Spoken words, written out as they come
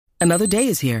Another day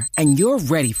is here, and you're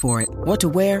ready for it. What to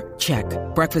wear? Check.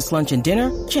 Breakfast, lunch, and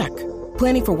dinner? Check.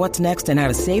 Planning for what's next and how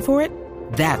to save for it?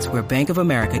 That's where Bank of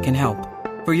America can help.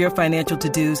 For your financial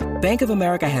to-dos, Bank of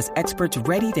America has experts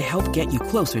ready to help get you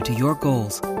closer to your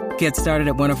goals. Get started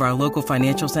at one of our local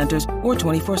financial centers or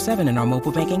 24/7 in our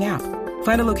mobile banking app.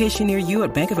 Find a location near you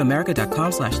at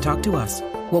bankofamerica.com/talktous.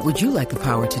 What would you like the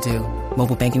power to do?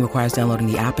 Mobile banking requires downloading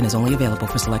the app and is only available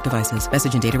for select devices.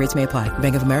 Message and data rates may apply.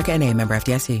 Bank of America N.A., member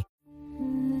FDIC.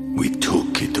 We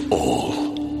took it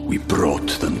all. We brought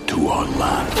them to our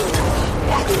land.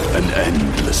 An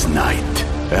endless night,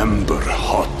 ember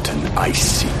hot and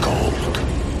icy cold.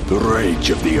 The rage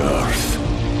of the earth.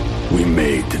 We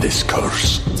made this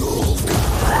curse.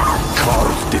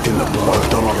 Carved it in the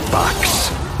blood on our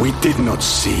backs. We did not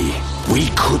see. We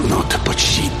could not, but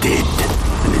she did.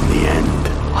 And in the end...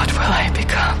 What will I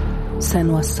become?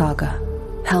 Senua's Saga.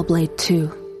 Hellblade 2.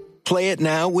 Play it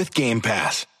now with Game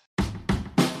Pass.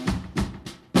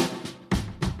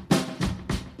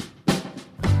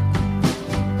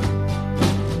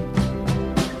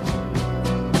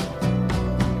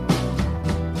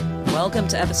 Welcome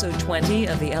to episode 20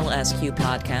 of the LSQ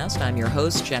podcast. I'm your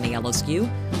host, Jenny LSQ.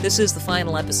 This is the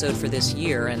final episode for this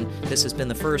year, and this has been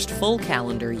the first full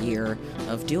calendar year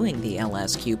of doing the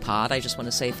LSQ pod. I just want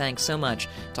to say thanks so much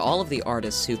to all of the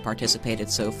artists who've participated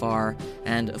so far,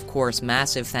 and of course,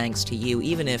 massive thanks to you,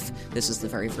 even if this is the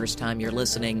very first time you're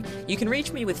listening. You can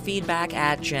reach me with feedback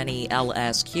at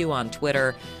JennyLSQ on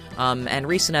Twitter, and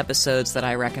recent episodes that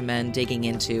I recommend digging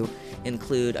into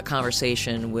include a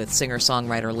conversation with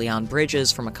singer-songwriter Leon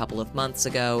Bridges from a couple of months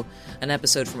ago, an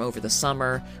episode from over the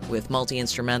summer with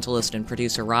multi-instrumentalist and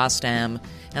producer Rostam,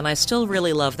 and I still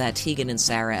really love that Tegan and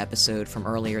Sara episode from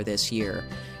earlier this year.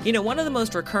 You know, one of the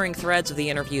most recurring threads of the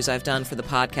interviews I've done for the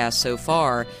podcast so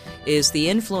far is the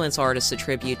influence artists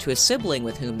attribute to a sibling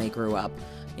with whom they grew up.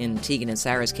 In Tegan and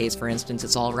Sara's case, for instance,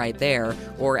 it's All Right There,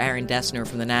 or Aaron Dessner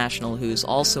from The National, who's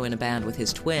also in a band with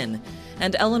his twin.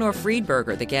 And Eleanor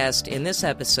Friedberger, the guest in this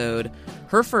episode,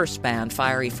 her first band,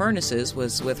 Fiery Furnaces,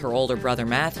 was with her older brother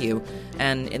Matthew,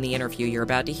 and in the interview you're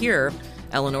about to hear,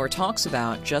 Eleanor talks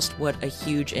about just what a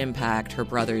huge impact her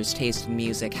brother's taste in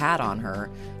music had on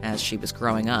her as she was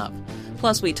growing up.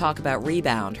 Plus, we talk about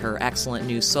Rebound, her excellent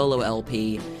new solo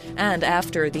LP, and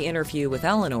after the interview with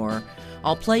Eleanor,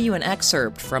 I'll play you an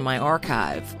excerpt from my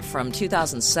archive from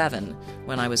 2007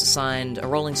 when I was assigned a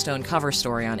Rolling Stone cover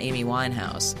story on Amy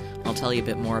Winehouse. I'll tell you a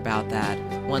bit more about that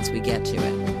once we get to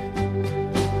it.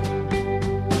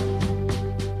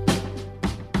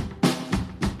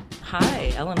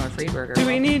 Hi, Eleanor Friedberger.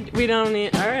 We don't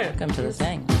need, all right. Welcome to the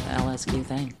thing, the LSQ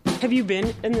thing. Have you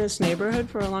been in this neighborhood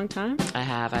for a long time? I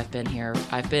have. I've been here.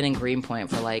 I've been in Greenpoint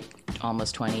for like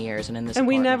almost 20 years, and in this and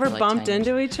we never for like bumped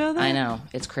into each other? I know.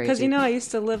 It's crazy. Because, you know, I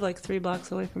used to live like 3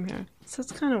 blocks away from here. So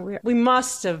it's kind of weird. We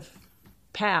must have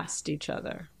passed each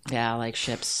other. Yeah, like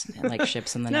ships in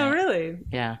the night. No, really?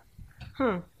 Yeah.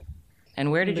 Huh.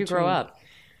 And where did you grow up?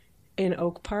 In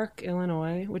Oak Park,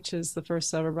 Illinois, which is the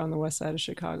first suburb on the west side of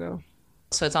Chicago.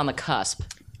 So it's on the cusp.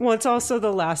 Well, it's also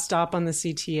the last stop on the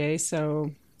CTA,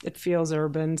 so it feels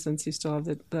urban since you still have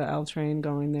the L train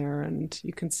going there, and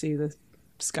you can see the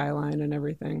skyline and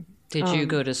everything. Did you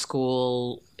go to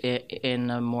school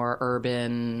in a more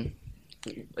urban...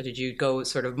 Did you go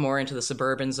sort of more into the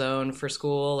suburban zone for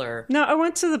school, or? No, I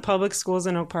went to the public schools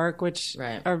in Oak Park, which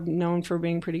right. are known for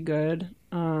being pretty good.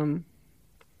 Oak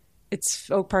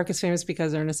Park is famous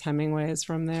because Ernest Hemingway is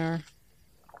from there,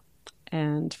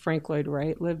 and Frank Lloyd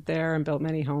Wright lived there and built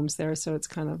many homes there, so it's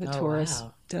kind of a tourist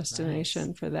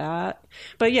destination for that.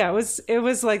 But yeah, it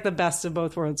was like the best of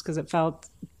both worlds because it felt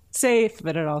safe,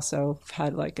 but it also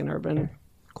had like an urban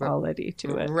quality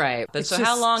to it. Right. But so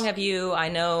how long have you, I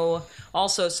know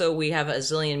also, so we have a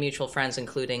zillion mutual friends,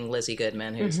 including Lizzie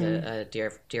Goodman, who's a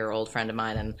dear old friend of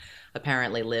mine and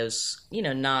apparently lives,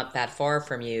 not that far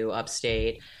from you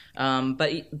upstate.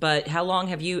 But how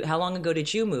long ago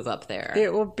did you move up there?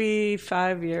 It will be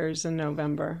 5 years in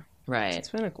November. Right. It's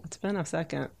been a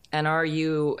second. And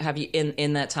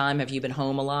in that time, have you been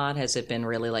home a lot? Has it been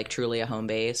really like truly a home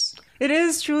base? It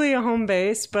is truly a home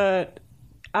base, but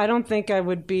I don't think I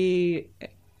would be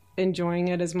enjoying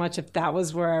it as much if that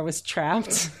was where I was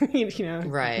trapped,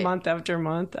 right. Month after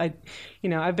month.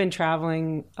 I've been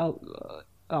traveling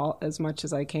as much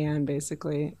as I can,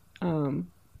 basically,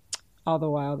 all the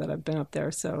while that I've been up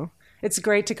there. So it's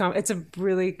great to come. It's a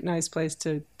really nice place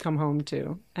to come home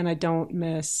to. And I don't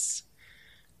miss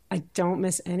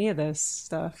any of this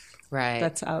stuff. Right.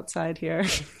 That's outside here.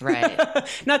 Right.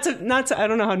 not to, I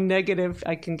don't know how negative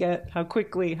I can get, how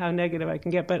negative I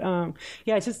can get. But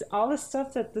just all the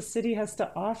stuff that the city has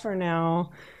to offer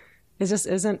now it just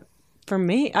isn't for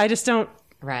me. I just don't.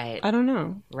 Right. I don't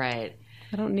know. Right.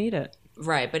 I don't need it.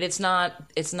 Right, but it's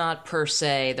not per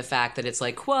se the fact that it's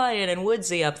like quiet and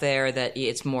woodsy up there, that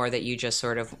it's more that you just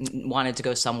sort of wanted to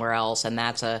go somewhere else, and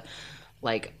that's a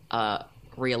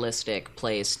realistic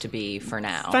place to be for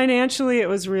now. Financially, it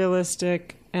was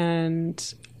realistic,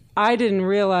 and I didn't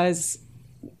realize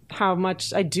how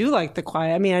much I do like the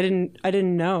quiet. I mean, I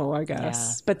didn't know, I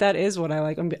guess. Yeah. But that is what I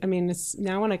like. I mean, it's,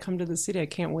 now when I come to the city, I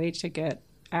can't wait to get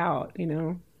out, you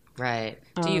know? Right.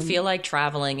 Do you feel like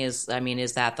traveling is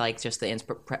that like just the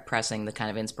pressing the kind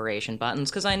of inspiration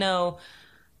buttons? Because I know,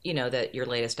 you know, that your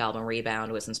latest album,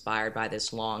 Rebound, was inspired by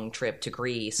this long trip to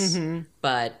Greece,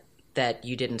 but that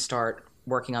you didn't start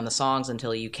working on the songs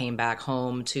until you came back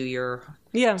home to your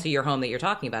home that you're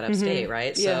talking about upstate,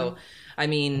 right? Yeah. So, I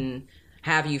mean,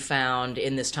 have you found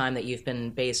in this time that you've been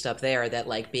based up there that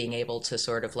like being able to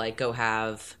sort of like go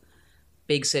have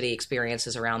big city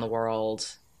experiences around the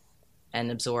world and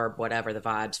absorb whatever the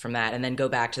vibes from that, and then go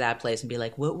back to that place and be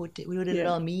like, what did it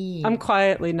all mean? I'm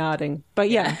quietly nodding, but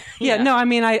yeah. No, I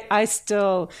mean, I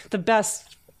still, the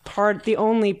best part, not the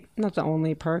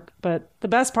only perk, but the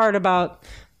best part about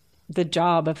the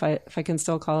job, if I can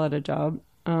still call it a job,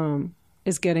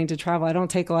 is getting to travel. I don't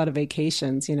take a lot of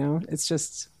vacations, you know. It's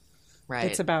just,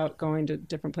 it's about going to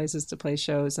different places to play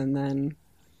shows and then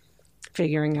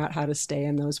figuring out how to stay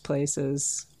in those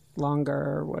places longer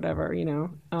or whatever, you know.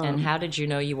 And how did you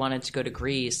know you wanted to go to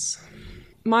Greece?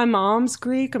 My mom's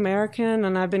Greek American,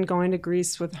 and I've been going to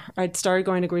Greece with her. I'd started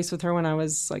going to Greece with her when I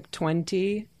was like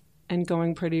 20 and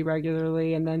going pretty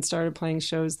regularly, and then started playing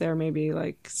shows there maybe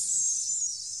like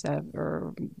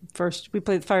first we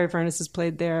played Fiery Furnaces,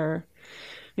 played there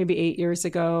maybe 8 years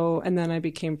ago, and then I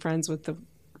became friends with the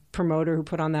promoter who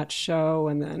put on that show,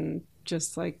 and then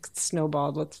just like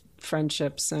snowballed with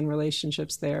friendships and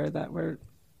relationships there that were,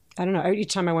 I don't know,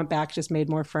 each time I went back just made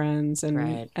more friends, and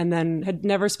then had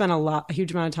never spent a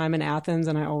huge amount of time in Athens,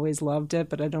 and I always loved it,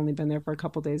 but I'd only been there for a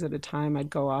couple days at a time. I'd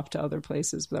go off to other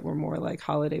places that were more like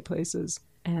holiday places.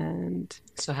 And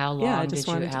so how long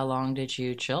did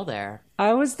you chill there?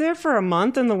 I was there for a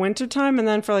month in the wintertime, and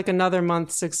then for like another month,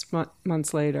 6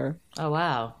 months later. Oh,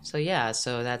 wow. So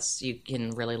that's, you can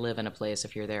really live in a place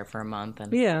if you're there for a month.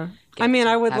 And I mean,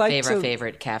 I would like your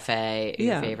favorite cafe,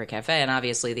 and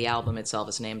obviously the album itself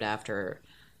is named after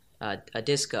a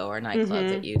disco or nightclub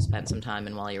that you spent some time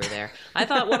in while you were there. I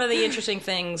thought one of the interesting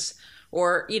things,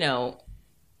 or, you know,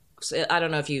 I don't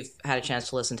know if you've had a chance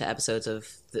to listen to episodes of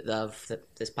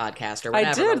this podcast or whatever.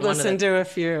 I did listen to a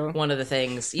few. One of the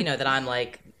things, you know, that I'm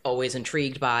like always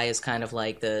intrigued by is kind of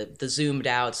like the zoomed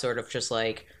out sort of just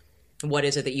like, what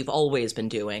is it that you've always been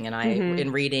doing? And I,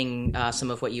 in reading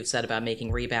some of what you've said about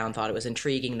making Rebound, thought it was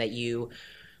intriguing that you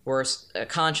were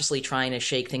consciously trying to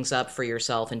shake things up for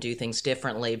yourself and do things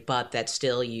differently, but that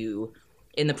still you,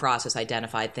 in the process,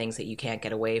 identified things that you can't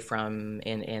get away from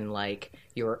in like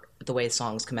the way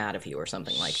songs come out of you or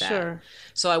something like that. Sure.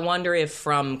 So I wonder if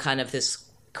from kind of this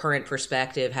current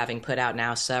perspective, having put out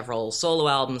now several solo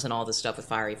albums and all this stuff with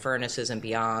Fiery Furnaces and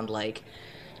beyond, like,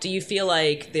 do you feel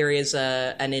like there is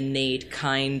an innate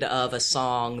kind of a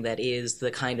song that is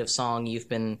the kind of song you've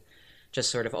been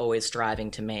just sort of always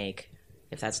striving to make,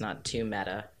 if that's not too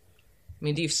meta? I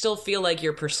mean, do you still feel like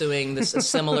you're pursuing this a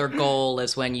similar goal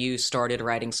as when you started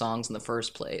writing songs in the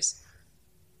first place?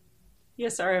 Yeah,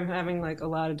 sorry, I'm having like a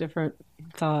lot of different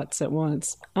thoughts at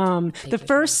once. The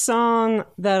first song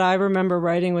that I remember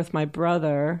writing with my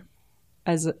brother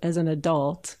as an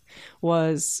adult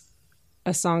was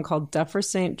a song called Death for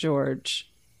St.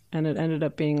 George, and it ended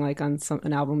up being like on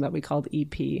an album that we called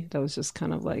EP. That was just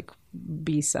kind of like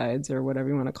B-sides or whatever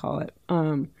you want to call it.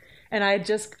 And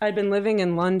I'd been living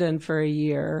in London for a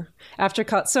year after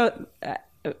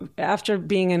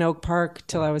being in Oak Park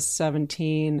till I was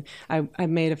 17. I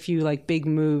made a few like big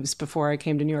moves before I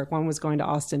came to New York. One was going to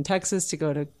Austin, Texas to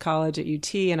go to college at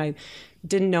UT, and I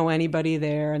didn't know anybody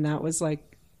there, and that was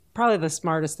like probably the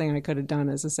smartest thing I could have done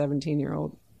as a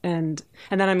 17-year-old. And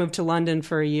then I moved to London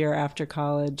for a year after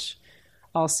college,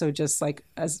 also just like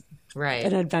as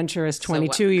an adventurous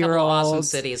 22-year-old. Awesome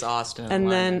cities, Austin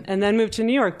and then moved to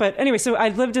New York. But anyway, so I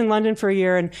lived in London for a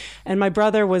year, and my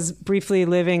brother was briefly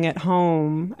living at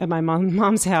home at my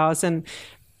mom's house, and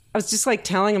I was just like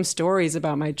telling him stories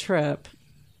about my trip.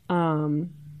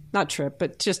 Not trip,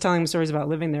 but just telling him stories about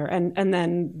living there. And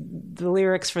then the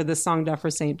lyrics for this song, Death for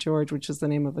St. George, which was the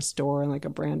name of a store and like a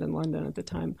brand in London at the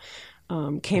time,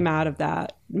 came out of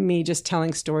that, me just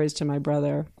telling stories to my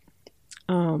brother.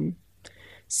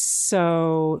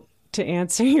 So to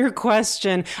answer your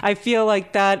question, I feel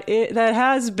like that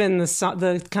has been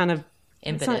the kind of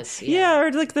impetus.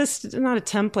 Or like this, not a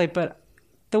template, but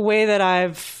the way that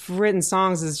I've written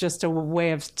songs is just a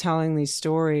way of telling these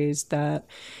stories that,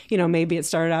 you know, maybe it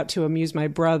started out to amuse my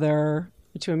brother,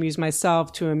 to amuse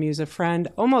myself, to amuse a friend.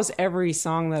 Almost every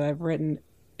song that I've written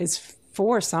is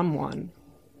for someone.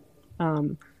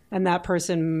 And that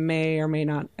person may or may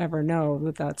not ever know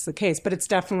that that's the case. But it's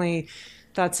definitely,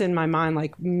 that's in my mind,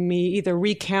 like me either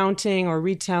recounting or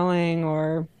retelling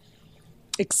or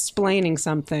explaining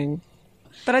something.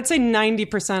 But I'd say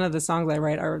 90% of the songs I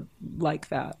write are like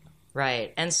that.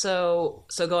 Right. And so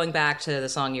going back to the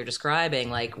song you're describing,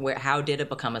 like how did it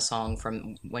become a song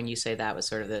from when you say that was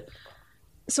sort of the...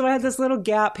 So I had this little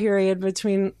gap period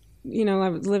between, you know, I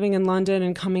was living in London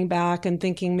and coming back and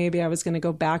thinking maybe I was going to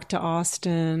go back to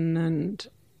Austin, and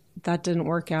that didn't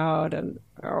work out.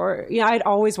 Or I'd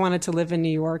always wanted to live in New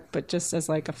York, but just as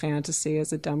like a fantasy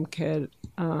as a dumb kid,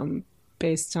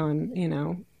 based on, you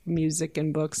know, music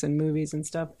and books and movies and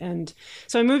stuff. And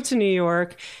so I moved to New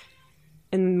York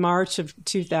in March of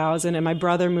 2000, and my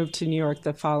brother moved to New York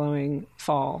the following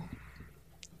fall.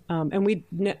 And we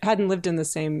hadn't lived in the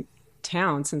same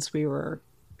town since we were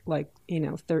like, you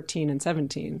know, 13 and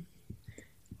 17.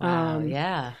 Wow,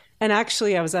 yeah. And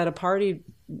actually I was at a party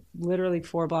literally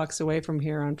 4 blocks away from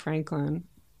here on Franklin.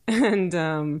 And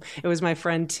it was my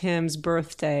friend Tim's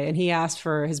birthday, and he asked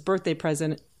for his birthday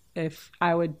present if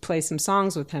I would play some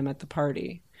songs with him at the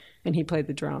party. And he played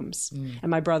the drums.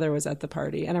 And my brother was at the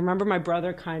party. And I remember my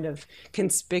brother kind of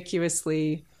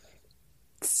conspicuously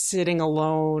sitting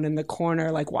alone in the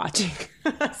corner, like watching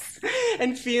us.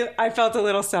 And I felt a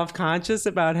little self-conscious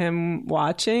about him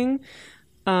watching.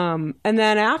 And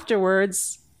then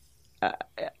afterwards,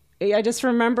 I just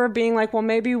remember being like, well,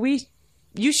 maybe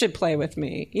you should play with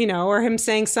me, you know, or him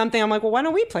saying something. I'm like, well, why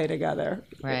don't we play together?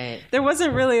 Right. There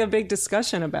wasn't really a big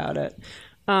discussion about it.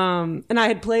 And I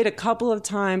had played a couple of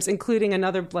times, including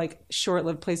another like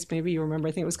short-lived place. Maybe you remember,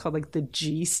 I think it was called like the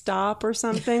G Stop or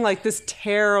something, like this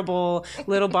terrible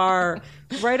little bar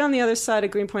right on the other side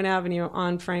of Greenpoint Avenue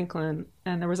on Franklin.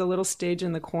 And there was a little stage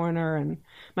in the corner, and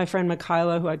my friend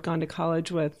Mikayla, who I'd gone to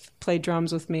college with, played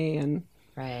drums with me. And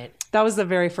right. That was the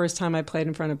very first time I played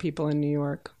in front of people in New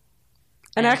York.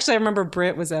 And actually, I remember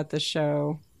Britt was at the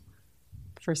show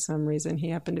for some reason. He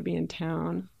happened to be in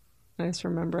town. I just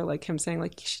remember like him saying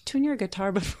like, you should tune your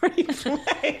guitar before you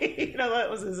play. You know,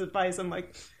 that was his advice. I'm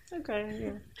like, okay,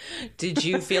 yeah. Do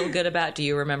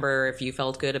you remember if you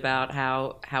felt good about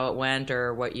how it went,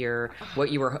 or what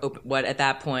at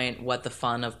that point, what the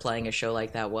fun of playing a show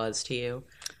like that was to you?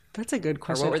 That's a good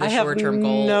question. Or what were the short-term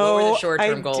goals? No, what were the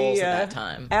short-term goals at that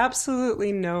time?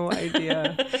 Absolutely no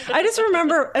idea. I just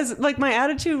remember as like my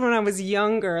attitude when I was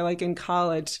younger, like in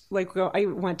college, like I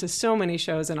went to so many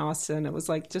shows in Austin. It was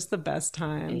like just the best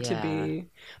time to be. I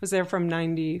was there from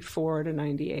 94 to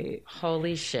 98.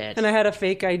 Holy shit. And I had a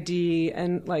fake ID,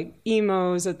 and like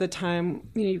emos at the time,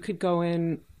 you know, you could go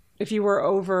in if you were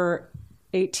over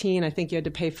 18, I think you had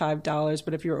to pay $5,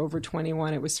 but if you were over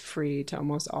 21, it was free to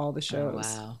almost all the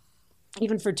shows. Oh, wow.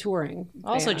 Even for touring.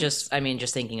 Also, bands.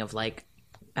 just thinking of like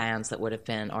artists that would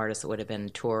have been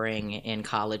touring in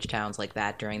college towns like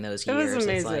that during those years. It was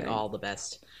amazing. It's like all the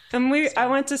best. And I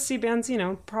went to see bands, you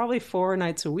know, probably 4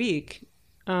 nights a week.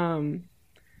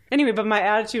 Anyway, but my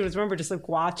attitude was, remember, just like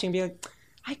watching, be like,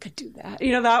 I could do that.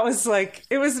 You know, that was like,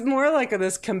 it was more like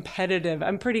this competitive.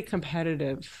 I'm pretty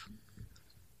competitive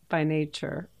by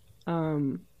nature.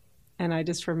 And I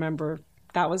just remember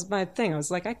that was my thing. I was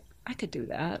like, I could do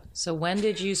that. So when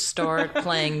did you start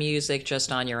playing music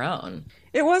just on your own?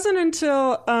 It wasn't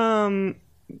until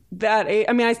that age.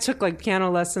 I mean, I took like piano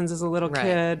lessons as a little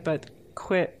kid, but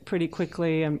quit pretty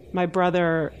quickly. And my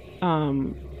brother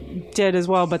did as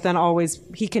well, but then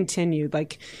he continued.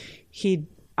 Like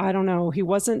I don't know, he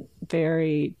wasn't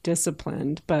very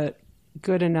disciplined, but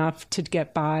good enough to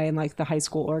get by in like the high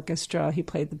school orchestra. He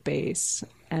played the bass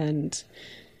and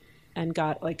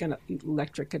got like an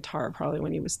electric guitar probably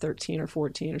when he was 13 or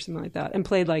 14 or something like that, and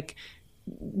played like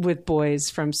with boys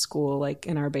from school, like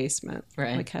in our basement,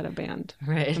 like had a band,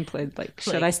 and played like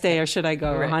Should I Stay or Should I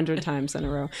Go 100 times in a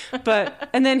row. But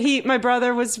and then my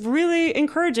brother was really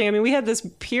encouraging. I mean, we had this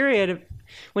period of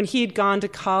when he'd gone to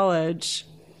college.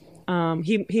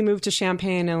 He moved to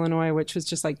Champaign, Illinois, which was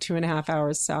just like 2.5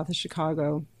 hours south of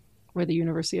Chicago, where the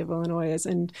University of Illinois is.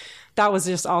 And that was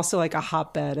just also like a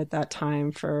hotbed at that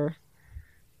time for,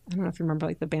 I don't know if you remember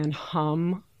like the band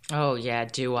Hum. Oh, yeah.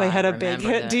 They had a big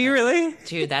hit. Do you really?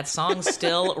 Dude, that song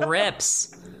still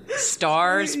rips.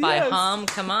 Stars by Hum.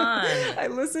 Come on. I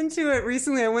listened to it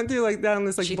recently. I went through like down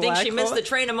this like she black thinks she missed the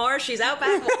train to Mars. She's out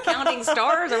back counting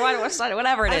stars or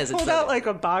whatever it is. I pulled out like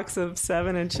a box of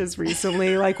 7 inches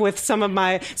recently, like with some of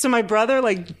my. So my brother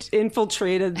like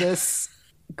infiltrated this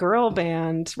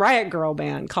riot girl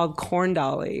band called Corn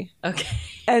Dolly. Okay.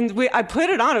 And I put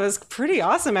it on. It was pretty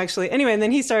awesome, actually. Anyway, and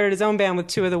then he started his own band with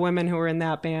 2 of the women who were in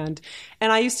that band.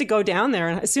 And I used to go down there.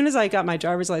 And as soon as I got my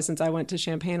driver's license, I went to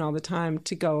Champaign all the time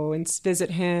to go and visit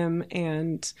him.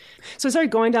 And so I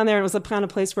started going down there. And it was the kind of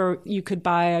place where you could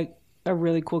buy a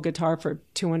really cool guitar for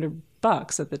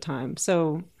 $200 at the time.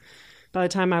 So by the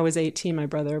time I was 18, my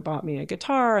brother bought me a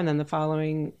guitar. And then the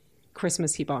following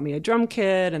Christmas, he bought me a drum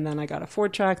kit. And then I got a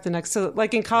 4-track the next. So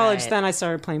like in college, then I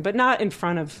started playing, but not in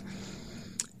front of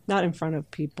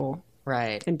people,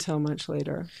 right? Until much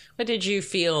later. But did you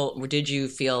feel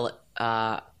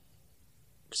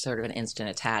sort of an instant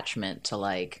attachment to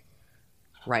like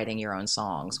writing your own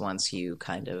songs once you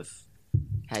kind of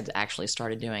had actually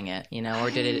started doing it, or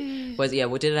did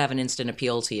it have an instant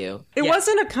appeal to you? It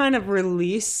wasn't a kind of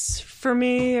release for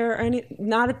me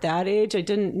not at that age. I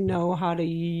didn't know how to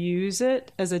use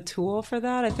it as a tool for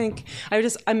that. I think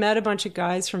I met a bunch of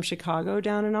guys from Chicago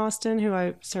down in Austin who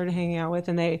I started hanging out with,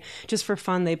 and they just for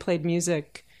fun, they played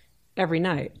music every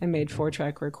night and made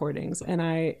 4-track recordings.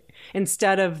 And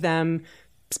instead of them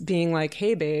being like,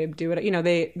 "Hey babe, do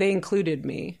it," they included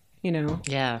me,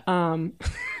 Yeah.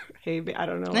 Hey, I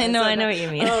don't know. I know what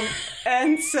you mean.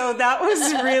 And so that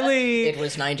was really... It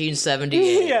was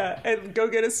 1978. Yeah, and go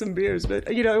get us some beers. But,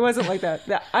 it wasn't like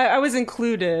that. I was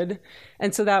included,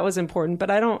 and so that was important.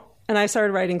 But I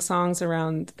started writing songs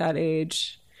around that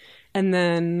age. And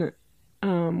then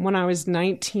when I was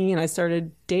 19, I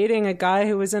started dating a guy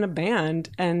who was in a band,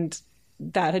 and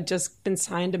that had just been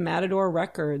signed to Matador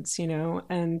Records,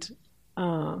 and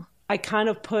I kind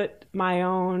of put my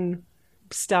own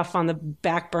stuff on the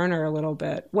back burner a little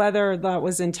bit, whether that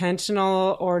was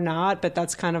intentional or not, but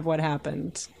that's kind of what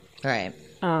happened. Right.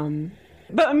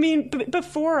 But I mean,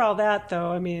 before all that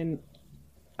though, I mean,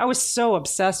 I was so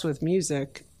obsessed with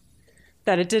music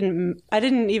that I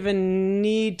didn't even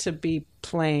need to be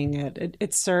playing it.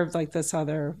 It served like this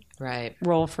other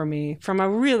role for me from a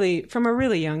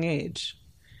really young age.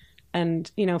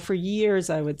 And, for years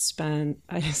I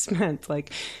spent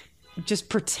like just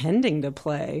pretending to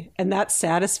play, and that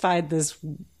satisfied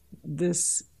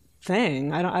this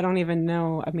thing. I don't even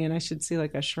know. I mean, I should see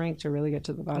like a shrink to really get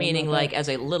to the bottom. Meaning, of like it. as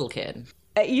a little kid,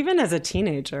 even as a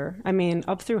teenager. I mean,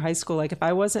 up through high school, like if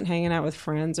I wasn't hanging out with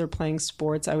friends or playing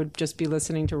sports, I would just be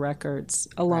listening to records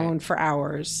alone for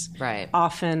hours. Right.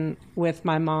 Often with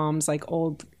my mom's like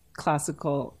old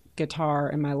classical guitar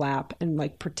in my lap, and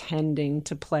like pretending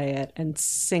to play it and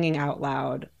singing out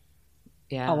loud.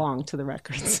 Yeah. Along to the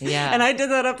records. Yeah. And I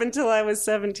did that up until I was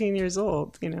 17 years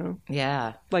old,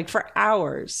 Yeah. Like for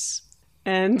hours.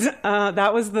 And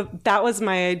that was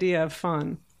my idea of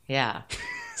fun. Yeah.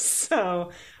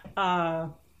 So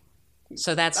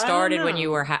that started when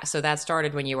you were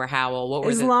how old? What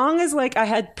was as long as like I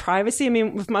had privacy. I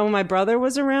mean, when my brother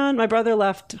was around, my brother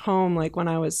left home like when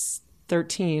I was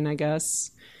 13, I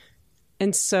guess.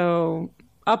 And so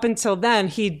up until then,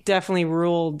 he definitely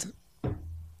ruled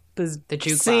the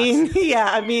jukebox scene. Yeah,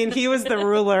 I mean, he was the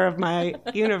ruler of my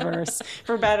universe,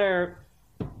 for better,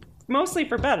 mostly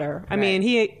for better. I mean,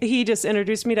 he just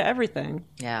introduced me to everything.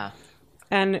 Yeah.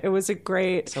 And it was a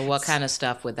great... So what kind of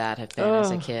stuff would that have been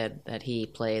as a kid that he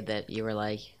played that you were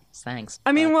like, thanks?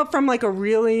 I mean, well, from like a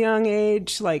really young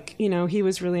age, like, he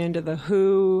was really into The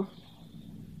Who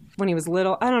when he was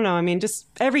little. I don't know. I mean, just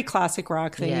every classic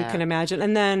rock thing you can imagine.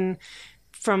 And then...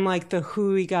 from like The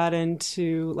Who, he got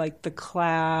into like The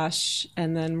Clash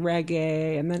and then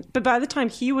reggae, but by the time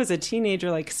he was a teenager,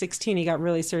 like 16, he got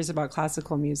really serious about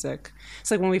classical music.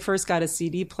 It's like when we first got a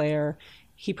CD player,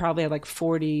 he probably had like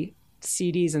 40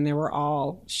 CDs and they were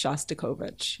all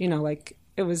Shostakovich. Like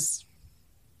it was.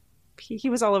 He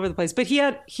was all over the place, but he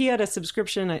had a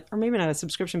subscription, or maybe not a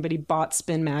subscription, but he bought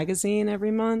Spin magazine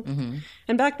every month. Mm-hmm.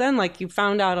 And back then, like you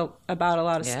found out about a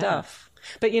lot of stuff.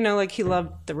 But, like he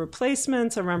loved the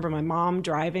Replacements. I remember my mom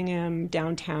driving him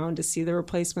downtown to see the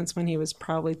Replacements when he was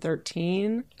probably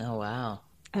 13. Oh, wow.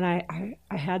 And I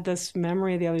had this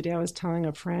memory the other day. I was telling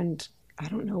a friend, I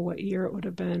don't know what year it would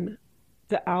have been,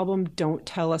 the album Don't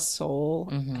Tell a Soul.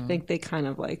 Mm-hmm. I think they kind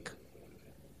of like,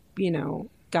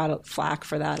 got a flack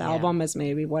for that album as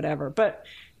maybe whatever. But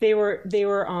they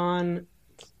were on...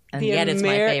 And yet it's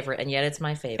my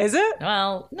favorite. Is it?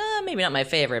 Well, no, maybe not my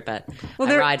favorite, but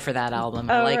I ride for that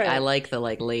album. I like the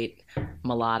like late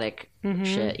melodic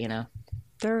shit,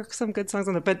 There are some good songs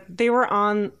on it, but they were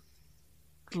on.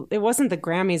 It wasn't the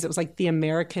Grammys. It was like the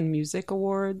American Music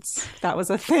Awards. That was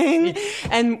a thing,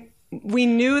 and we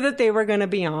knew that they were going to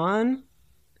be on.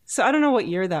 So I don't know what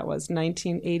year that was.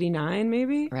 1989,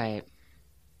 maybe. Right.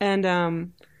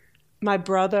 And my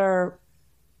brother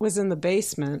was in the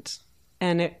basement.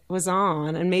 and it was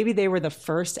on, and maybe they were the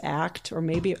first act, or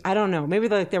maybe, I don't know, maybe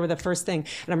they were the first thing.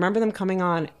 And I remember them coming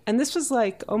on, and this was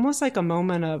like almost like a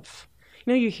moment of,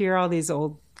 you hear all these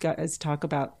old guys talk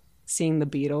about seeing the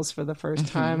Beatles for the first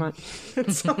time on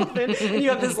something, and you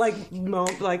have this like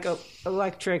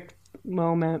electric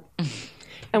moment.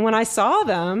 And when I saw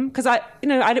them, because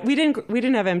we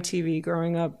didn't have MTV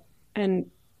growing up, and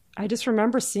I just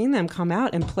remember seeing them come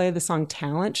out and play the song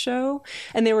Talent Show,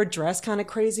 and they were dressed kind of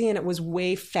crazy, and it was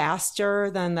way faster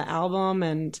than the album,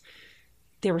 and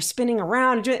they were spinning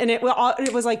around, and it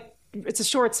was like, it's a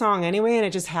short song anyway, and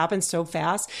it just happened so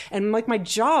fast, and like my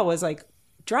jaw was like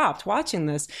dropped watching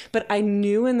this. But I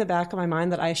knew in the back of my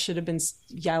mind that I should have been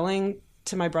yelling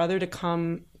to my brother to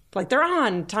come, like, they're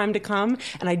on, time to come,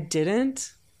 and I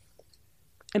didn't.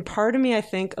 And part of me, I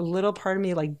think, a little part of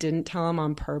me, like, didn't tell him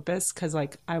on purpose, because,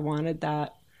 like, I wanted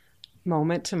that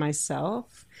moment to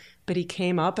myself. But he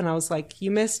came up, and I was like,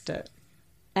 you missed it.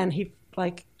 And he,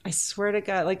 like, I swear to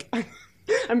God, like,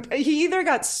 he either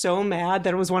got so mad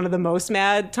that it was one of the most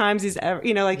mad times he's ever,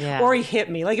 or he hit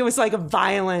me. Like, it was like a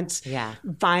violent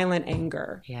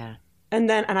anger. Yeah. And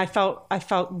then, and I felt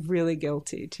really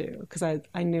guilty, too, because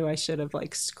I knew I should have,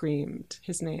 like, screamed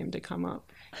his name to come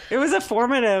up. It was a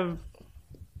formative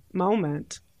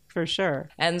moment, for sure.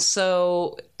 And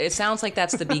so it sounds like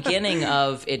that's the beginning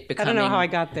of it becoming... I don't know how I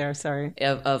got there, sorry.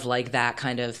 Of like that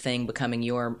kind of thing becoming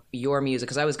your music.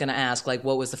 Because I was going to ask, like,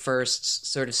 what was the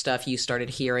first sort of stuff you started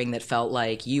hearing that felt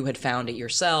like you had found it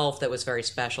yourself, that was very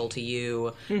special to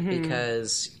you,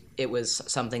 because it was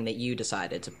something that you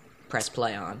decided to press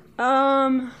play on?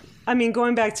 I mean,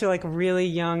 going back to, like, a really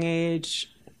young age...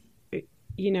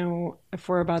 if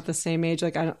we're about the same age,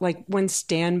 like when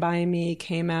Stand By Me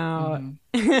came out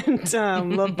and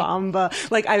La Bamba,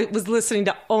 like I was listening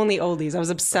to only oldies. I was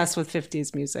obsessed with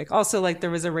 50s music. Also, like there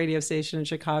was a radio station in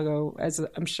Chicago, as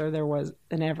I'm sure there was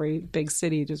in every big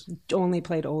city, just only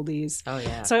played oldies. Oh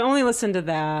yeah. So I only listened to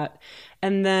that.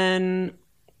 And then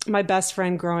my best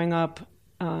friend growing up,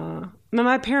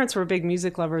 my parents were big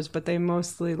music lovers, but they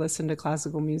mostly listened to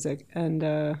classical music.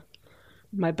 And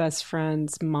my best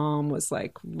friend's mom was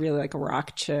like really like a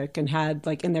rock chick, and had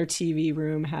like in their TV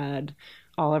room had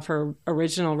all of her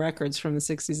original records from the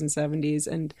 60s and 70s.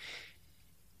 And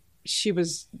she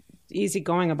was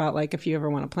easygoing about like, if you ever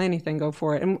want to play anything, go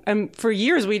for it. And for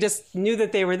years we just knew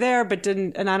that they were there, but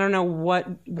didn't. And I don't know what,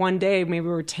 one day, maybe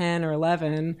we were 10 or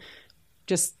 11,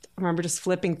 I remember just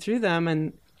flipping through them,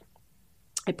 and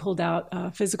I pulled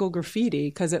out Physical Graffiti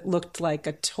because it looked like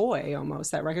a toy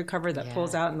almost, that record cover that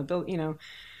pulls out in the build,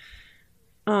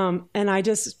 and I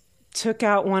just took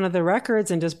out one of the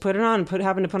records and just put it on,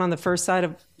 happened to put on the first side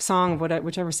of song of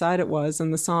whichever side it was,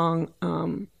 and the song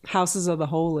Houses of the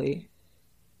Holy.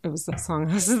 It was the song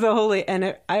Houses of the Holy, and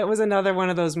it was another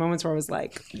one of those moments where I was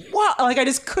like, what? Like I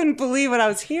just couldn't believe what I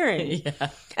was hearing. Yeah.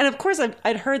 And of course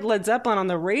I'd heard Led Zeppelin on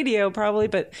the radio probably,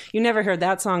 but you never heard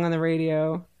that song on the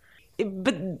radio.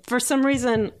 But for some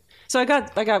reason, so I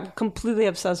got completely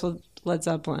obsessed with Led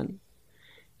Zeppelin.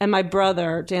 And my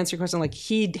brother, to answer your question, like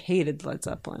he hated Led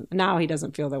Zeppelin. Now he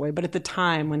doesn't feel that way. But at the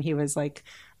time when he was like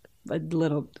a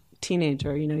little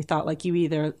teenager, he thought like you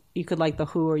could like The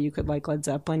Who or you could like Led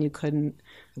Zeppelin. You couldn't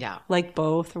like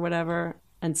both or whatever.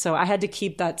 And so I had to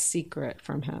keep that secret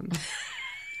from him.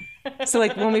 So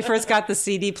like when we first got the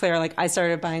CD player, like I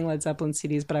started buying Led Zeppelin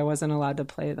CDs, but I wasn't allowed to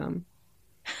play them.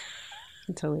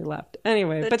 Until he left.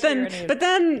 Anyway, but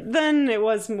then it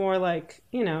was more like,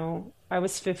 I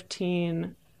was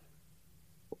 15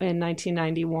 in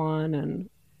 1991 and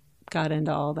got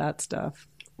into all that stuff.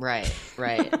 Right.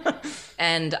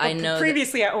 And I know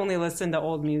previously I only listened to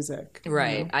old music.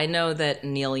 Right. I know that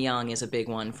Neil Young is a big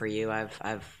one for you.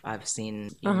 I've seen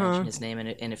you mention his name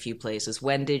in a few places.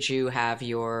 When did you have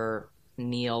your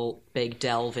big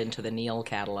delve into the Neil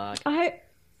catalog?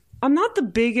 I'm not the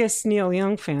biggest Neil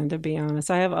Young fan, to be honest.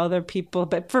 I have other people,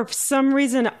 but for some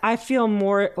reason, I feel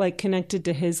more like connected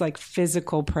to his like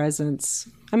physical presence.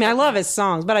 I mean, I love his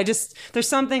songs, but there's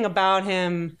something about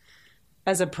him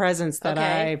as a presence that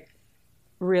I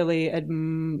really, I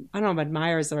don't know if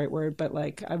admire is the right word, but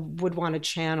like I would want to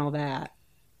channel that.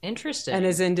 Interesting. And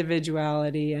his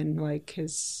individuality and like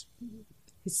his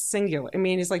singular. I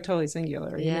mean, he's like totally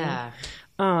singular. Yeah.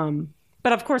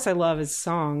 But of course, I love his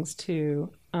songs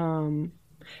too.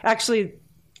 Actually,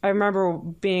 I remember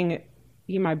being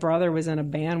my brother was in a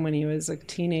band when he was a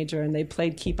teenager, and they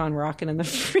played Keep on Rockin' in the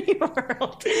Free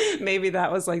World. Maybe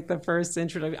that was like the first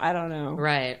introduction. I don't know.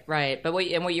 Right. But what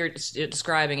you're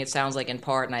describing, it sounds like in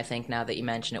part, and I think now that you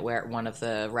mention it, where one of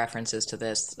the references to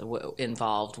this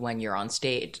involved when you're on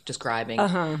stage, describing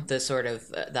the sort of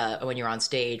when you're on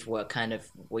stage, where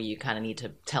you kind of need to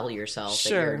tell yourself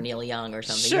that you're Neil Young or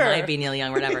something. You might be Neil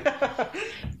Young or whatever.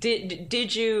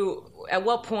 Did you? At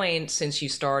what point, since you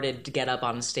started to get up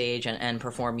on stage and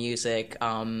perform music,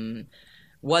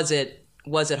 was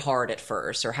it hard at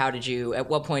first, or at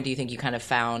what point do you think you kind of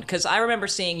found? Because I remember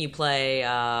seeing you play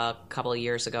a couple of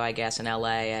years ago, I guess, in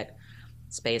LA at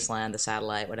Spaceland, the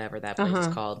Satellite, whatever that place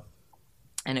is called,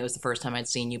 and it was the first time I'd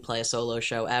seen you play a solo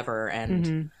show ever,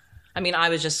 and I mean, I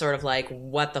was just sort of like,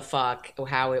 what the fuck?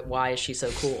 Why is she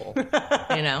so cool?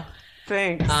 You know.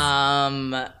 Thanks.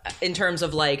 In terms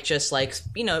of like, just like,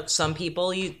 you know, some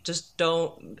people you just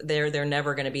don't, they're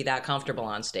never going to be that comfortable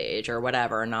on stage or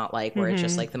whatever, not like where it's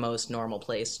just like the most normal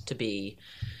place to be.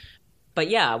 But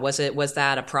yeah, was it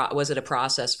a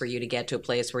process for you to get to a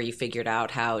place where you figured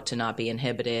out how to not be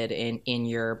inhibited in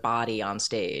your body on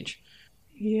stage?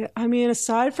 Yeah, I mean,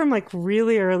 aside from like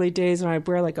really early days when I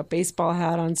wear like a baseball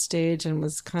hat on stage and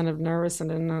was kind of nervous and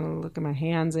didn't know to look at my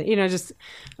hands, and, you know, just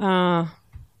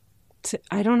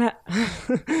I don't have.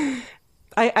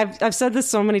 I've said this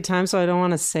so many times, so I don't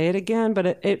want to say it again. But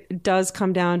it does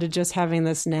come down to just having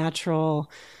this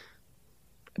natural,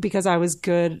 because I was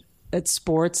good at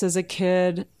sports as a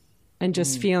kid, and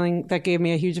just feeling that gave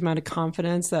me a huge amount of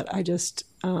confidence that I just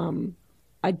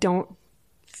I don't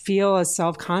feel as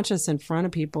self-conscious in front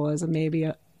of people as maybe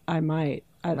I might.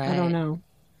 I don't know.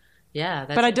 Yeah,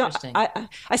 that's but interesting.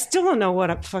 I still don't know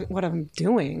what I'm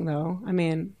doing though. I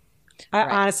mean. I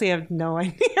honestly have no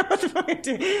idea what the fuck I'm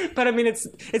doing. But I mean,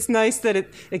 it's nice that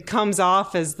it comes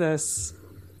off as this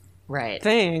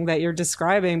thing that you're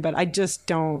describing, but I just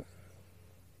don't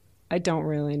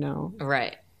really know.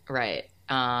 Right. But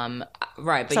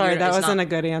sorry, that wasn't a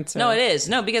good answer. No, it is.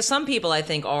 No, because some people I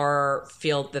think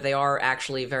feel that they are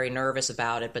actually very nervous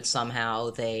about it, but somehow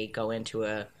they go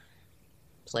into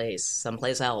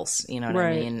someplace else, you know what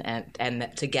I mean,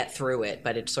 and to get through it.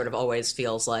 But it sort of always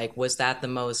feels like, was that the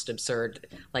most absurd,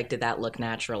 like, did that look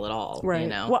natural at all? Right. You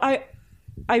know? Well,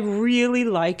 I really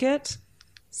like it,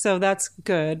 so that's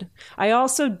good. I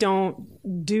also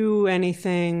don't do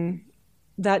anything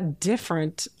that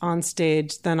different on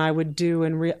stage than I would do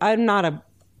in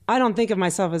I don't think of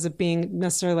myself as being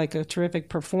necessarily like a terrific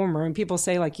performer. And people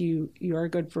say like you're a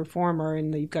good performer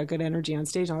and you've got good energy on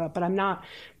stage and all that, but I'm not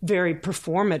very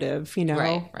performative, you know?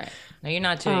 Right. No, you're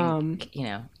not doing,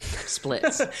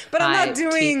 splits. But I'm not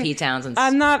doing Pete Townsend.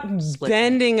 I'm not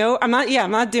bending over. I'm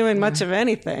not doing much of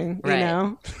anything, you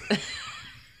know?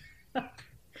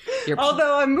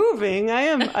 Although I'm moving,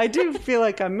 I do feel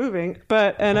like I'm moving,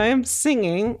 and I am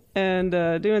singing and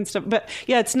doing stuff. But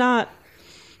yeah,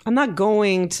 I'm not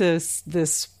going to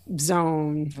this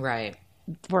zone where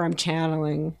I'm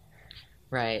channeling.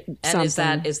 Right. And is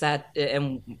that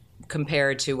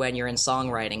compared to when you're in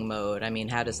songwriting mode? I mean,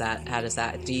 how does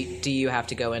that do you have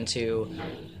to go into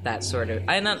that sort of,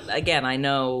 I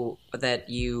know that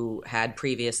you had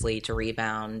previously to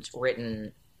Rebound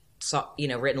written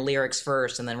lyrics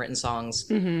first and then written songs,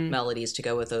 melodies to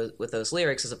go with those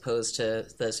lyrics, as opposed to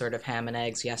the sort of ham and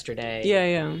eggs yesterday,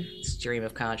 stream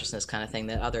of consciousness kind of thing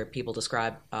that other people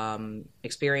describe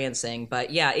experiencing. But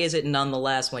yeah, is it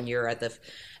nonetheless, when you're at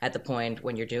the point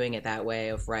when you're doing it that way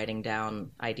of writing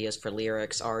down ideas for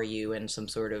lyrics, are you in some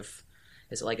sort of,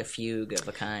 is it like a fugue of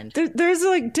a kind? There's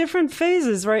like different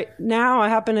phases. Right now I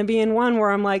happen to be in one where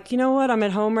I'm like, you know what, I'm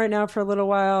at home right now for a little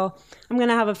while. I'm going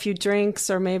to have a few drinks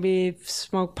or maybe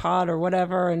smoke pot or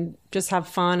whatever and just have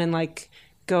fun and like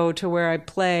go to where I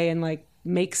play and like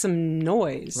make some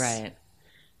noise. Right.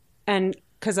 And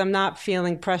because I'm not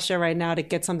feeling pressure right now to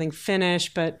get something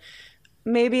finished, but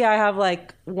maybe I have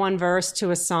like one verse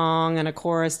to a song and a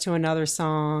chorus to another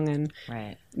song, and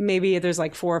maybe there's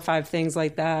like 4 or 5 things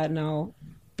like that, and I'll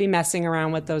be messing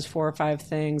around with those 4 or 5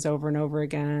 things over and over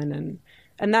again,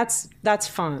 and that's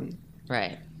fun.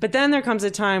 Right. But then there comes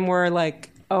a time where like,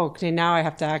 oh, okay, now I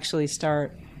have to actually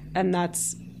start, and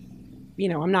that's,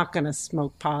 I'm not going to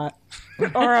smoke pot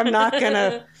or I'm not going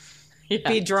to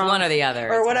be drunk. One or the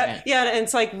other. Or whatever. Right. Yeah, and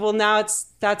it's like, well, now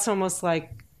that's almost like,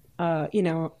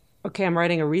 okay, I'm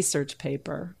writing a research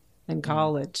paper in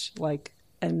college, like,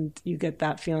 and you get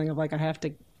that feeling of like I have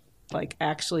to like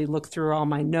actually look through all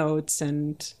my notes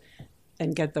and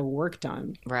get the work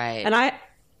done. Right. And I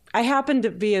happen to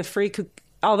be a freak who,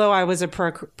 although I was a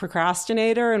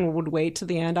procrastinator and would wait to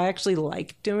the end, I actually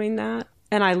like doing that.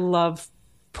 And I love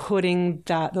putting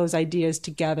those ideas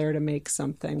together to make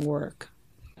something work.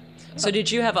 So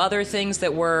did you have other things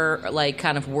that were like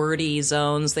kind of wordy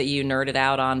zones that you nerded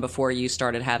out on before you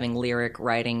started having lyric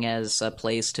writing as a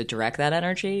place to direct that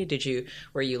energy?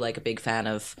 Were you like a big fan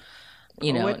of,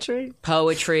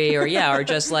 poetry or or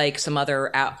just like some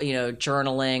other,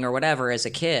 journaling or whatever as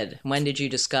a kid? When did you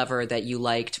discover that you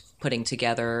liked putting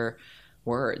together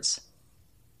words?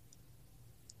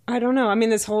 I don't know. I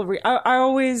mean, I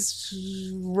always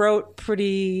wrote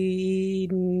pretty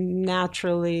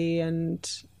naturally, and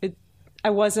I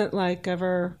wasn't like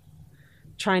ever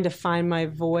trying to find my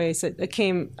voice. If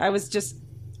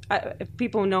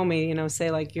people know me,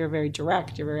 say like, you're very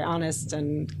direct, you're very honest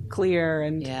and clear.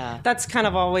 And that's kind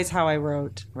of always how I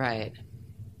wrote. Right.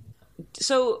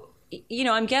 So,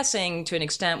 I'm guessing to an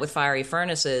extent with Fiery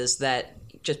Furnaces that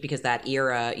just because that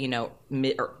era,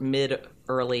 mid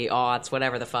early aughts,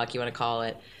 whatever the fuck you want to call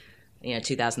it,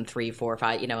 2003, 4,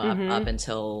 5, up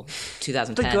until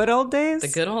 2010. The good old days? The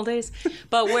good old days.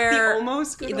 But where...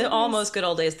 the almost good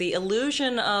old days. The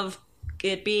illusion of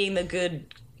it being the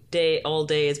good old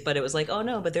days, but it was like, oh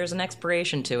no, but there's an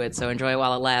expiration to it, so enjoy it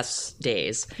while it lasts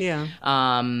days. Yeah.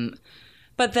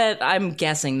 But that I'm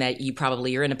guessing that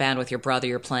you're in a band with your brother,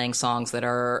 you're playing songs that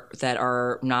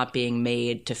are not being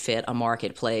made to fit a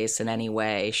marketplace in any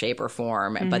way, shape, or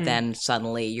form. Mm-hmm. But then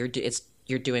suddenly you're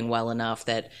doing well enough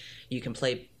that you can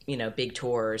play, big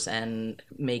tours and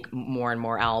make more and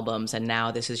more albums, and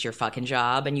now this is your fucking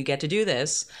job, and you get to do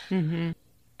this. Mm-hmm.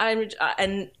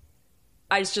 And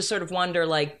I just sort of wonder,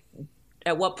 like,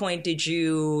 at what point did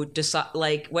you decide?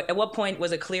 Like, at what point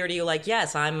was it clear to you? Like,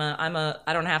 yes, I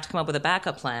don't have to come up with a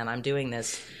backup plan. I'm doing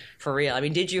this for real. I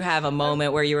mean, did you have a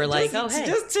moment where you were like, oh, hey,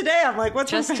 just today? I'm like,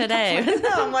 what's just today? No,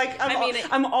 I'm like,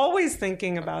 I'm always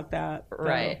thinking about that.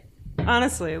 Right.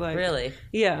 Honestly, like, really,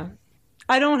 yeah.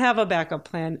 I don't have a backup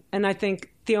plan, and I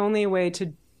think the only way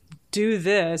to do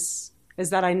this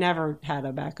is that I never had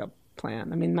a backup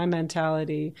plan. I mean, my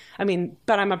mentality,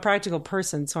 but I'm a practical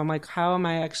person, so I'm like, how am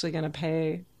I actually going to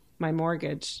pay my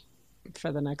mortgage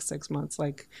for the next 6 months?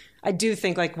 Like, I do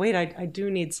think like, wait, I do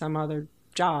need some other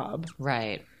job.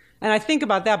 Right. And I think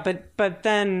about that, but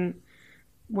then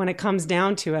when it comes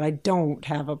down to it, I don't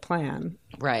have a plan.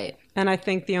 Right. And I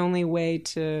think the only way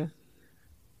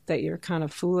that you're kind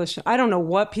of foolish. I don't know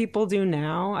what people do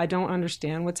now. I don't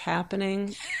understand what's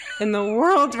happening in the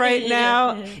world right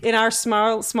now, in our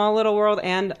small little world,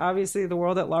 and obviously the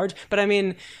world at large. But I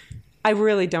mean, I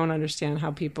really don't understand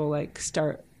how people like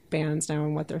start bands now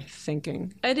and what they're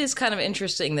thinking. It is kind of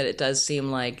interesting that it does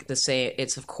seem like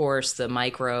it's of course the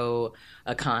micro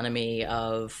economy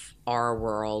of our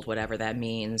world, whatever that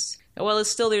means. Well, it's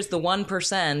still, there's the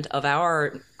 1% of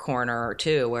our corner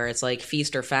too, where it's like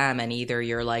feast or famine. Either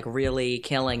you're like really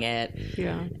killing it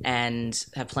and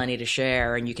have plenty to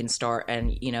share, and you can start,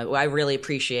 and I really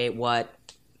appreciate what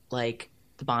like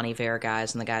the Bon Iver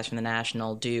guys and the guys from the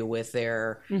National do with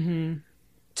their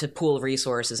to pool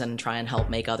resources and try and help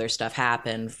make other stuff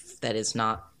happen that is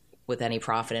not with any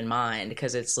profit in mind,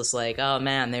 because it's just like, oh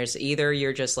man, there's either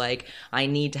you're just like, I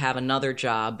need to have another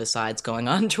job besides going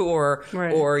on tour,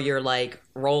 right, or you're like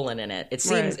rolling in it.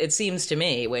 It seems to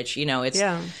me, which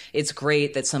it's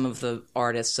great that some of the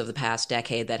artists of the past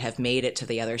decade that have made it to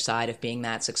the other side of being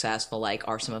that successful, like,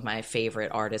 are some of my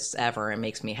favorite artists ever. It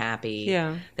makes me happy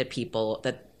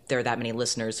that there are that many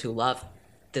listeners who love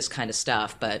this kind of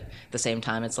stuff, but at the same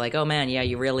time it's like, oh man,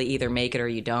 you really either make it or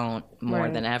you don't, more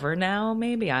than ever now,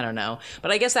 maybe. I don't know.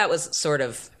 But I guess that was sort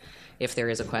of, if there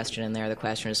is a question in there, the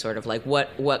question is sort of like,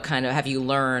 what kind of have you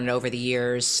learned over the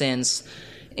years since,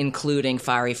 including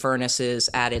Fiery Furnaces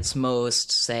at its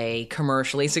most, say,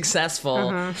 commercially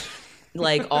successful,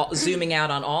 like zooming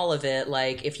out on all of it,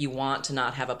 like, if you want to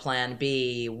not have a plan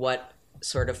B, what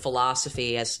sort of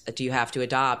philosophy do you have to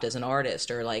adopt as an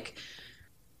artist? Or like,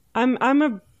 I'm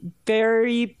a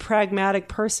very pragmatic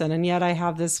person, and yet I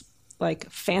have this like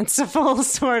fanciful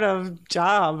sort of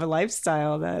job,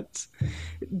 lifestyle that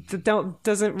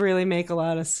doesn't really make a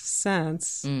lot of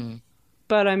sense.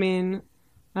 But I mean,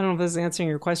 I don't know if this is answering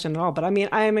your question at all, but I mean,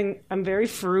 I'm very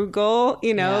frugal,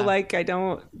 like I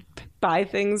don't buy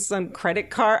things on credit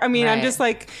card. I mean, I'm just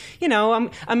like,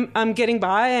 I'm getting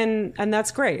by, and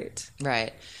that's great.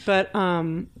 Right. But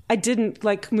I didn't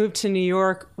like move to New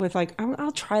York with like,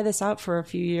 I'll try this out for a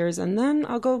few years and then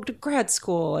I'll go to grad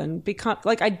school and become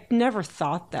like, I never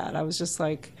thought that. I was just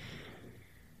like,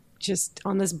 just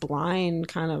on this blind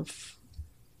kind of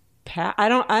path. I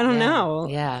don't know.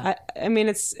 Yeah. I mean,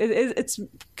 it's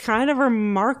kind of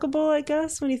remarkable, I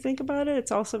guess, when you think about it.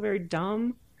 It's also very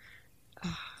dumb.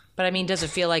 But I mean, does it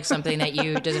feel like something that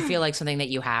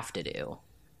you have to do?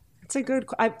 It's a good.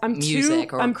 I'm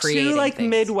music too. or I'm creating too like things.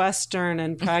 Midwestern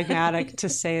and pragmatic to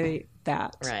say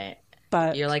that. Right.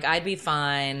 But you're like, I'd be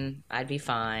fine.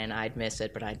 I'd miss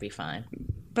it, but I'd be fine.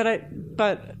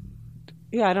 But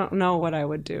yeah, I don't know what I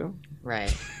would do.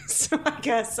 Right. So I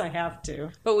guess I have to.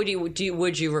 But would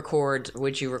you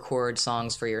record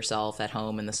songs for yourself at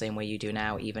home in the same way you do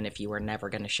now, even if you were never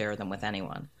going to share them with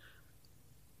anyone?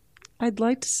 I'd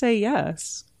like to say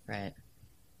yes. Right.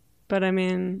 But I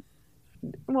mean,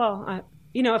 well,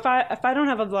 if I don't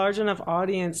have a large enough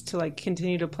audience to like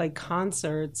continue to play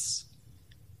concerts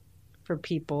for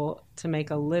people to make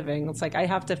a living, it's like I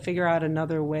have to figure out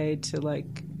another way to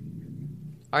like.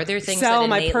 Are there things sell that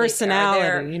my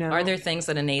personality? Are there things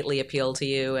that innately appeal to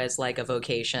you as like a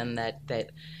vocation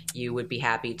that you would be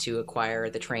happy to acquire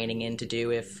the training in to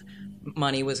do if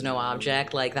money was no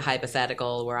object? Like the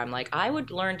hypothetical where I'm like, I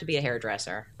would learn to be a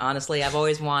hairdresser. Honestly, I've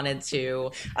always wanted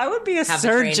to. I would be a have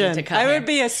surgeon. The training to would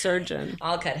be a surgeon.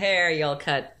 I'll cut hair. You'll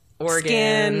cut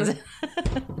organs.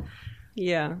 Skin.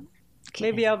 Yeah. Okay.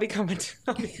 Maybe I'll become a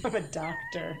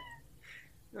doctor.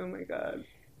 Oh my God.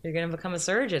 You're going to become a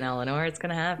surgeon, Eleanor. It's going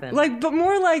to happen. But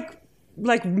more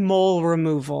like mole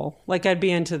removal. Like I'd be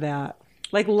into that.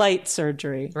 Like light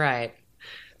surgery. Right.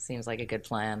 Seems like a good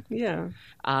plan. Yeah.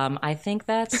 I think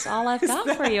that's all I've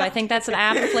got for you. I think that's an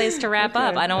apt place to wrap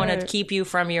up. I don't want to keep you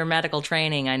from your medical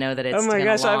training. I know that it's been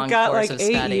a long course of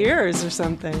study. I've got like 8 years or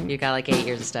something. You got like 8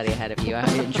 years of study ahead of you.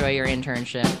 Enjoy your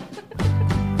internship.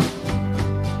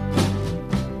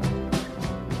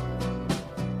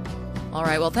 All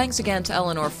right, well, thanks again to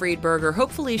Eleanor Friedberger.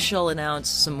 Hopefully she'll announce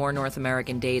some more North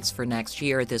American dates for next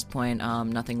year. At this point,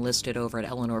 nothing listed over at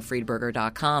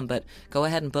eleanorfriedberger.com, but go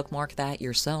ahead and bookmark that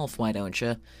yourself, why don't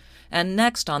you? And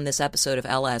next on this episode of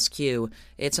LSQ,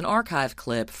 it's an archive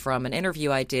clip from an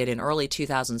interview I did in early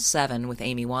 2007 with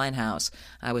Amy Winehouse.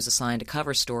 I was assigned a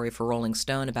cover story for Rolling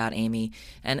Stone about Amy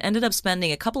and ended up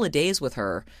spending a couple of days with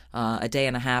her, a day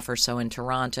and a half or so in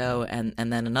Toronto and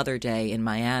then another day in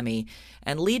Miami.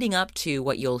 And leading up to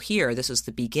what you'll hear, this is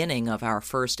the beginning of our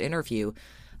first interview,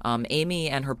 Amy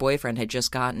and her boyfriend had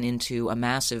just gotten into a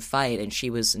massive fight, and she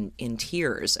was in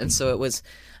tears. And so it was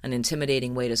an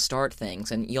intimidating way to start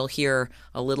things. And you'll hear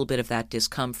a little bit of that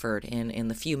discomfort in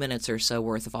the few minutes or so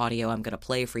worth of audio I'm going to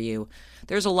play for you.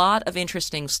 There's a lot of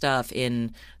interesting stuff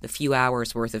in the few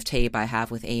hours worth of tape I have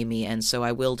with Amy, and so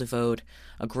I will devote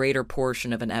a greater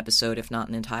portion of an episode, if not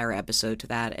an entire episode, to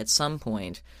that at some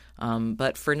point.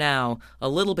 But for now, a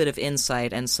little bit of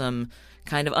insight and some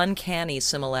kind of uncanny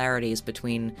similarities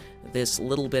between this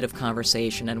little bit of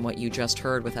conversation and what you just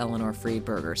heard with Eleanor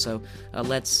Friedberger. So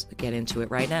let's get into it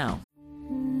right now.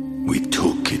 We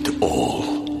took it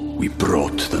all. We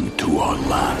brought them to our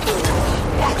land.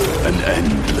 An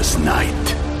endless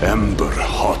night, ember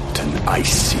hot and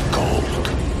icy cold.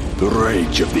 The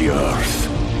rage of the earth.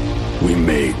 We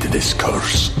made this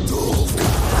curse.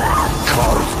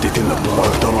 Carved it in the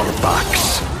blood on our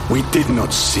backs. We did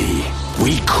not see.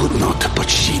 We could not, but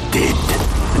she did.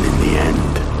 And in the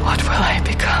end, what will I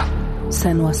become?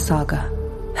 Senua's Saga.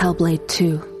 Hellblade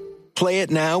 2. Play it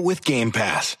now with Game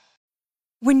Pass.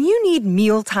 When you need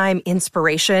mealtime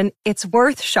inspiration, it's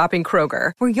worth shopping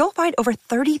Kroger, where you'll find over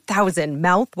 30,000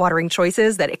 mouth-watering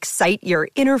choices that excite your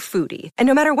inner foodie. And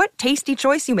no matter what tasty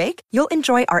choice you make, you'll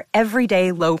enjoy our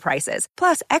everyday low prices,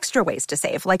 plus extra ways to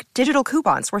save, like digital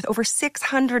coupons worth over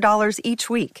 $600 each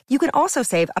week. You can also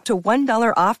save up to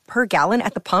 $1 off per gallon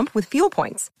at the pump with fuel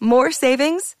points. More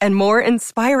savings and more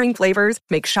inspiring flavors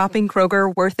make shopping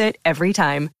Kroger worth it every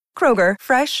time. Kroger,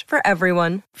 fresh for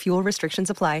everyone. Fuel restrictions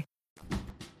apply.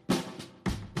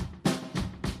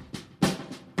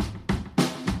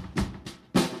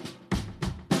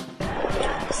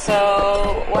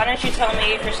 So why don't you tell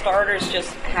me, for starters,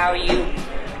 just how you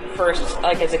first,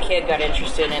 like as a kid, got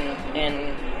interested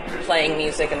in playing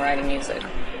music and writing music?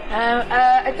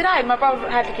 I don't know, my brother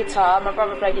had a guitar, my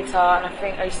brother played guitar, and I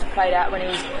think I used to play that when he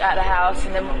was at the house,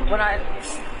 and then when I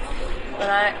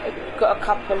got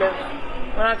a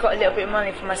little bit of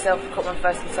money for myself, I got my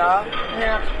first guitar, and then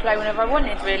I could play whenever I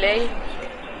wanted, really.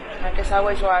 I guess I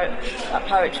always write like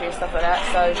poetry and stuff like that,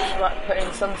 so just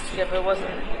putting songs together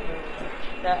wasn't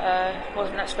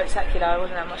that spectacular. It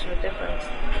wasn't that much of a difference.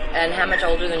 And how much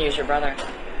older than you is your brother?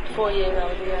 4 years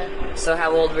older, yeah. So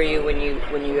how old were you when you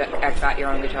got your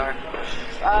own guitar?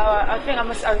 I think I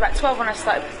was about 12 when I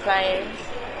started playing.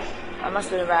 I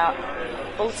must have been about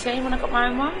 14 when I got my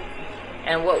own one.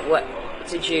 And what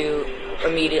did you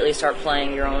immediately start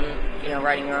playing your own,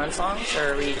 writing your own songs,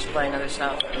 or were you just playing other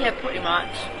stuff? Yeah, pretty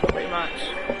much.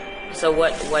 So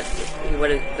what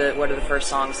are the first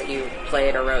songs that you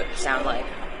played or wrote sound like?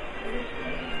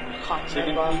 Can't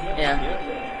remember.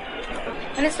 Yeah.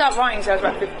 I didn't start writing until I was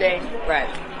about 15. Right.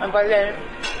 And by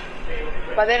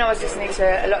then I was listening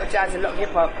to a lot of jazz, a lot of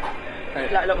hip hop,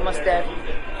 Right. like a lot of Mos Def,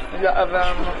 a lot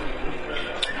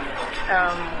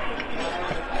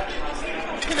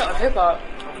of hip hop.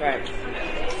 Right.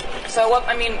 So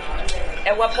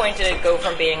at what point did it go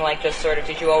from being like this sort of,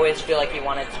 did you always feel like you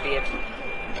wanted to be a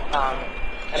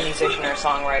musician or a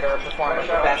songwriter or a performer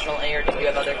professionally, or did you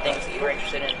have other things that you were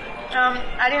interested in?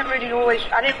 I didn't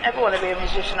ever want to be a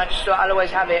musician. I just thought I'll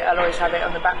always have it on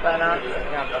the back burner.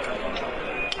 Yeah.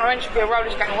 I went to be a roller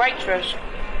skating waitress.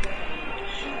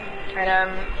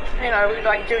 And,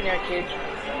 like doing your kid.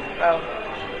 Well,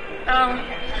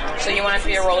 so you wanted to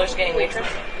be a roller skating waitress?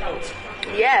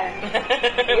 yeah.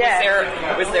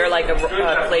 Yeah. Was there like a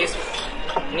place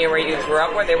near where you grew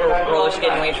up where they were roller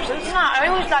skating waitresses? No, I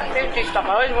always liked to do stuff.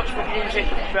 I always watched music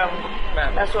film.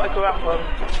 Right. That's what I grew up on.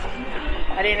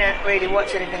 I didn't really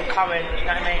watch anything current, you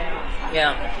know what I mean?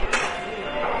 Yeah.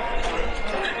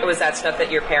 Was that stuff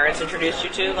that your parents introduced you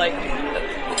to, like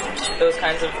those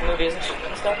kinds of movies and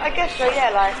stuff? I guess so, yeah,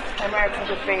 like American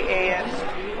Graffiti and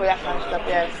all that kind of stuff,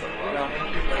 yeah.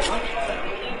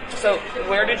 So,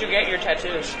 where did you get your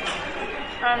tattoos?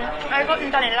 I got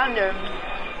them done in London.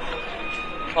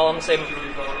 All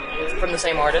from the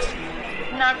same artist?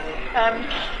 No, I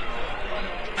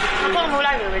got them all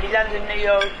over really, London, New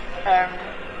York, a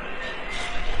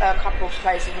couple of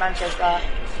places, Manchester.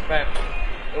 Right.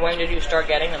 When did you start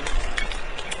getting them?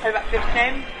 About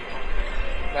 15.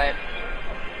 Right.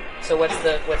 So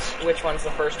which one's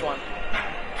the first one?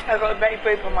 I got a Betty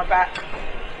Boop on my back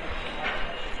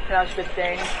when I was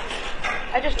 15.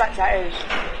 I just like tattoos.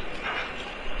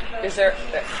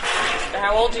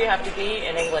 How old do you have to be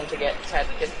in England to get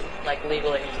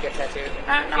legally to get tattooed?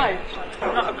 I don't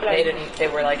know. Not a clue. They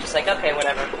were just like, okay,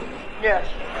 whatever. Yeah.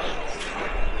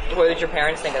 What did your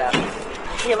parents think of that?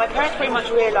 Yeah, my parents pretty much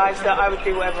realised that I would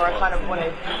do whatever I kind of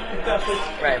wanted.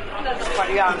 Right. I was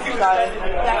quite young, so that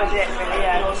was it really,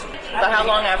 yeah. So how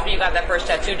long after you got that first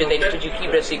tattoo, did you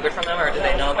keep it a secret from them, or did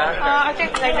they know about it? I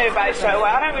think they knew about it straight away.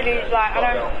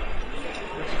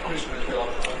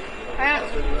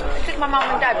 It's just my mum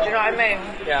and dad, do you know what I mean?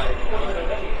 Yeah.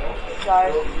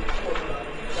 So,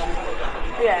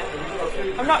 yeah.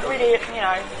 I'm not really,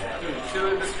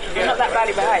 I'm not that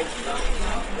badly behaved.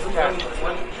 Okay.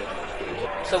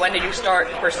 So when did you start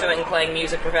pursuing playing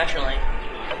music professionally?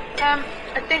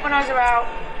 I think when I was about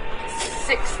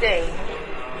 16,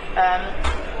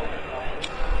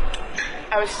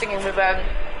 I was singing with a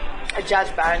jazz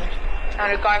band,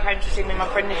 and a guy came to see me, my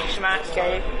friend Nicky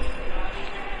Shemansky,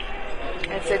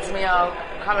 and said to me, "Oh,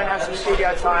 come and have some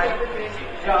studio time."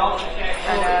 And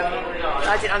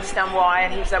I didn't understand why,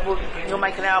 and he was like, "Well, you'll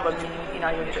make an album,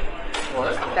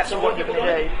 that's what you're going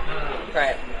to do."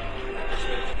 Right.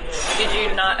 Did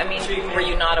you not, were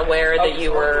you not aware that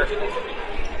you were,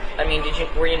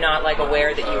 were you not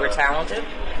aware that you were talented?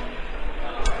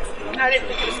 I didn't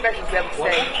think it was special to be able to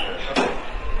sing.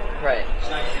 Right.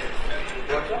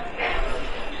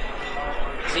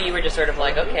 So you were just sort of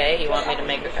like, okay, you want me to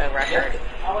make a record?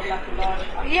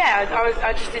 Yeah,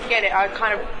 I just didn't get it. I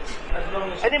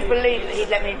didn't believe that he'd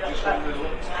let me.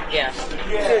 Yeah. So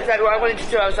exactly what I wanted to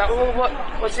do. I was like, well,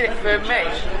 what's in it for me?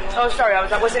 Oh, sorry, I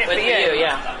was like, what's in it for you?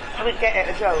 Yeah. I didn't get it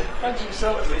at all.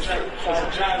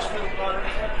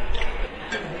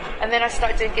 And then I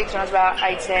started doing gigs when I was about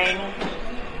 18.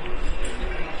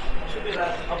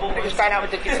 I just going out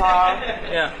with the guitar.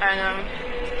 Yeah. And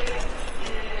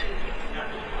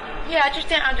I just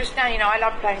didn't understand, I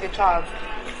love playing guitar.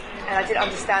 And I didn't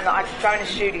understand that I could go in a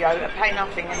studio and play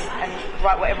nothing and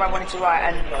write whatever I wanted to write.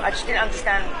 And I just didn't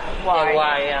understand why. Yeah,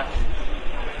 why, yeah.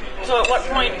 So at what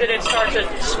point did it start to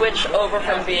switch over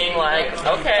from being like,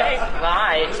 okay,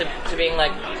 bye, to being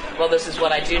like, well, this is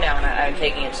what I do now and I'm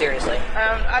taking it seriously?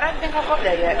 I don't think I got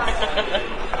there yet.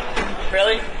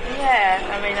 Really? Yeah,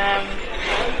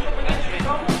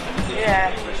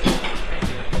 yeah.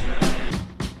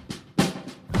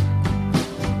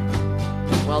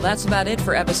 Well, that's about it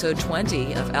for episode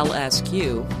 20 of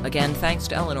LSQ. Again, thanks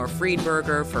to Eleanor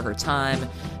Friedberger for her time.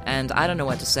 And I don't know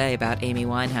what to say about Amy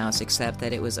Winehouse except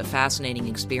that it was a fascinating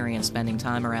experience spending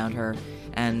time around her,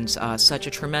 and such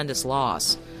a tremendous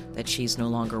loss that she's no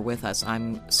longer with us.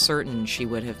 I'm certain she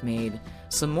would have made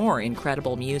some more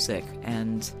incredible music,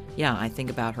 and yeah, I think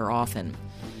about her often.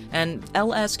 And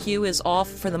LSQ is off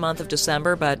for the month of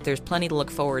December, but there's plenty to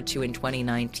look forward to in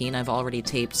 2019. I've already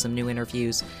taped some new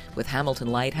interviews with Hamilton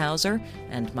Lighthouser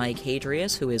and Mike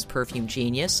Hadrius, who is Perfume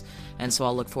Genius, and so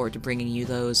I'll look forward to bringing you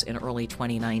those in early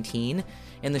 2019.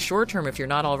 In the short term, if you're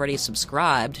not already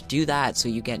subscribed, do that so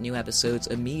you get new episodes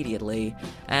immediately.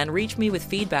 And reach me with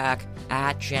feedback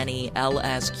at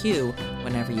JennyLSQ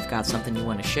whenever you've got something you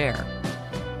want to share.